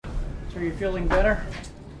So are you feeling better?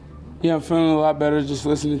 Yeah, I'm feeling a lot better just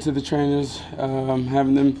listening to the trainers,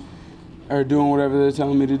 having them or doing whatever they're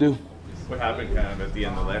telling me to do. What happened kind of at the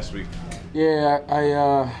end of last week? Yeah,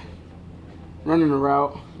 I running the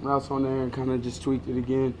routes on there and kind of just tweaked it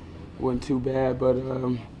again. It wasn't too bad, but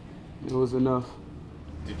it was enough.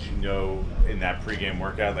 Did you know in that pregame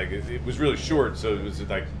workout, like it was really short, so it was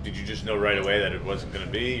like, did you just know right away that it wasn't going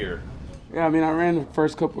to be, or? Yeah, I mean, I ran the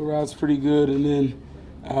first couple of routes pretty good, and then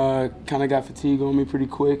kind of got fatigue on me pretty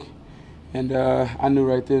quick. And I knew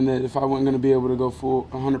right then that if I wasn't going to be able to go full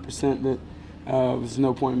 100%, that there was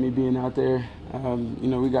no point in me being out there. You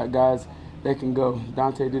know, we got guys that can go.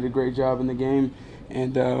 Dante did a great job in the game,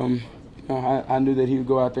 and you know, I knew that he would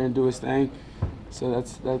go out there and do his thing. So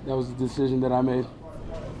that was the decision that I made.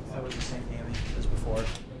 That was the same game as before?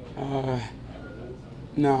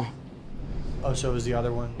 No. Oh, so it was the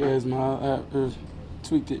other one? Yeah, it was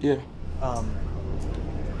tweaked it, yeah.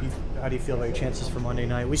 How do you feel about your chances for Monday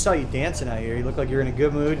night? We saw you dancing out here. You look like you're in a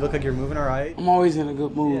good mood. You look like you're moving all right. I'm always in a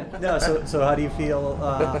good mood. Yeah. No, so how do you feel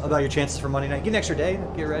about your chances for Monday night? Get an extra day,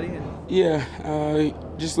 get ready. Yeah,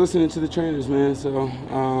 just listening to the trainers, man. So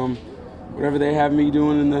whatever they have me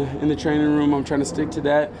doing in the training room, I'm trying to stick to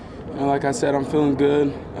that. And like I said, I'm feeling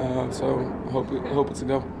good. So I hope it's a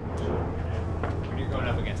go. When you're going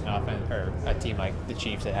up against an offense or a team like the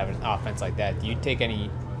Chiefs that have an offense like that, do you take any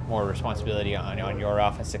more responsibility on your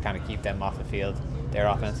offense to kind of keep them off the field, their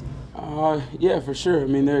offense? Yeah, for sure. I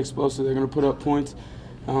mean, they're explosive. They're going to put up points.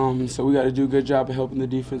 So we got to do a good job of helping the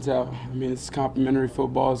defense out. I mean, it's complementary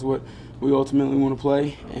football is what we ultimately want to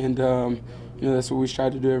play, and you know, that's what we try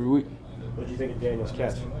to do every week. What do you think of Daniel's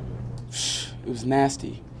catch? It was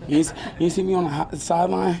nasty. You see me on the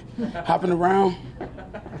sideline, hopping around?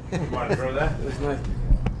 You want to throw that? It was nice.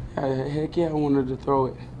 Heck yeah, I wanted to throw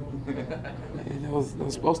it. That was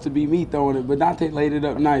supposed to be me throwing it, but Dante laid it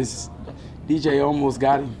up nice. DJ almost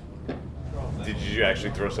got him. Did you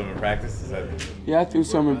actually throw some in practice? Yeah, I threw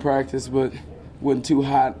some in practice, but wasn't too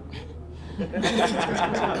hot. I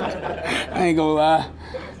ain't gonna lie.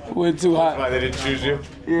 It wasn't too hot. Why they didn't choose you?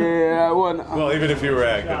 Yeah, I wasn't. Well, even if you were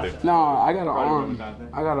active. No, I got an arm.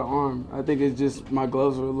 I got an arm. I think it's just my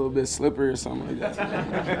gloves were a little bit slippery or something like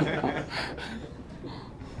that.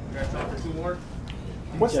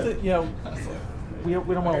 What's the, you know, we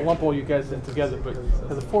don't want to lump all you guys in together, but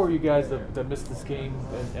the four of you guys that missed this game,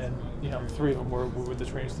 and you know, three of them were with the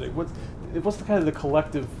trainers today. What's the kind of the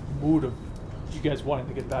collective mood of you guys wanting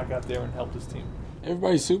to get back out there and help this team?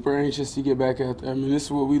 Everybody's super anxious to get back out there. I mean, this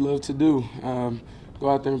is what we love to do, go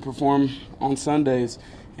out there and perform on Sundays,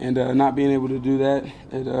 and not being able to do that,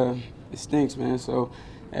 it stinks, man. So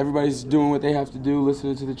everybody's doing what they have to do,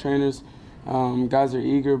 listening to the trainers. Guys are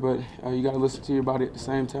eager, but you got to listen to your body at the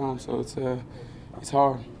same time, so it's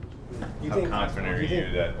hard. How confident are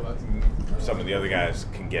you that some of the other guys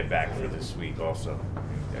can get back for this week also?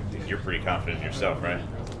 You're pretty confident in yourself, right?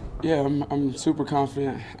 Yeah, I'm super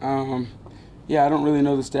confident. Yeah, I don't really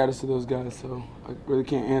know the status of those guys, so I really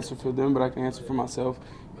can't answer for them, but I can answer for myself.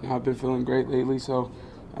 You know, I've been feeling great lately, so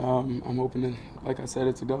I'm hoping to, like I said,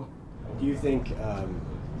 it's a go. Do you think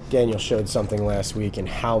Daniel showed something last week in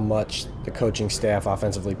how much the coaching staff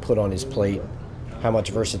offensively put on his plate, how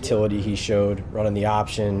much versatility he showed, running the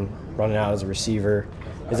option, running out as a receiver?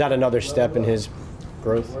 Is that another step in his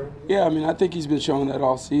growth? Yeah, I mean, I think he's been showing that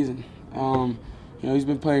all season. You know, he's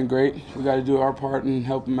been playing great. We got to do our part and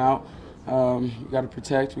help him out. We got to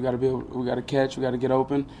protect. We got to catch. We got to get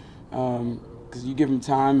open. Because you give him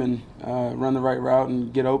time and run the right route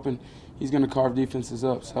and get open, he's going to carve defenses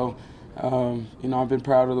up. So, you know, I've been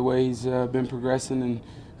proud of the way he's been progressing,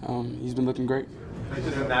 and he's been looking great.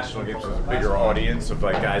 The national games is a bigger audience of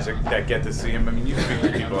like guys that get to see him. I mean, you speak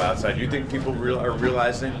to people outside. You think people are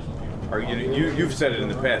realizing, or you've said it in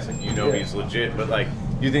the past, like you know he's legit, but like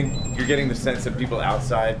you think you're getting the sense that people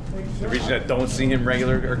outside the region that don't see him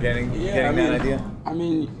regular are getting that idea? I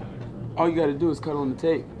mean, all you got to do is cut on the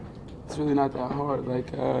tape. It's really not that hard.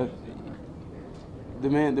 Like the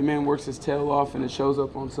man works his tail off, and it shows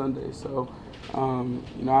up on Sunday. So,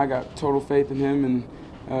 you know, I got total faith in him and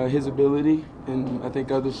his ability, and I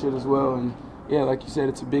think others should as well. And yeah, like you said,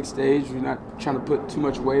 it's a big stage. We're not trying to put too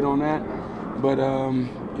much weight on that, but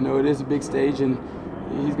you know, it is a big stage, and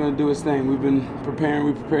he's going to do his thing. We've been preparing.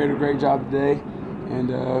 We prepared a great job today, and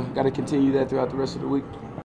got to continue that throughout the rest of the week.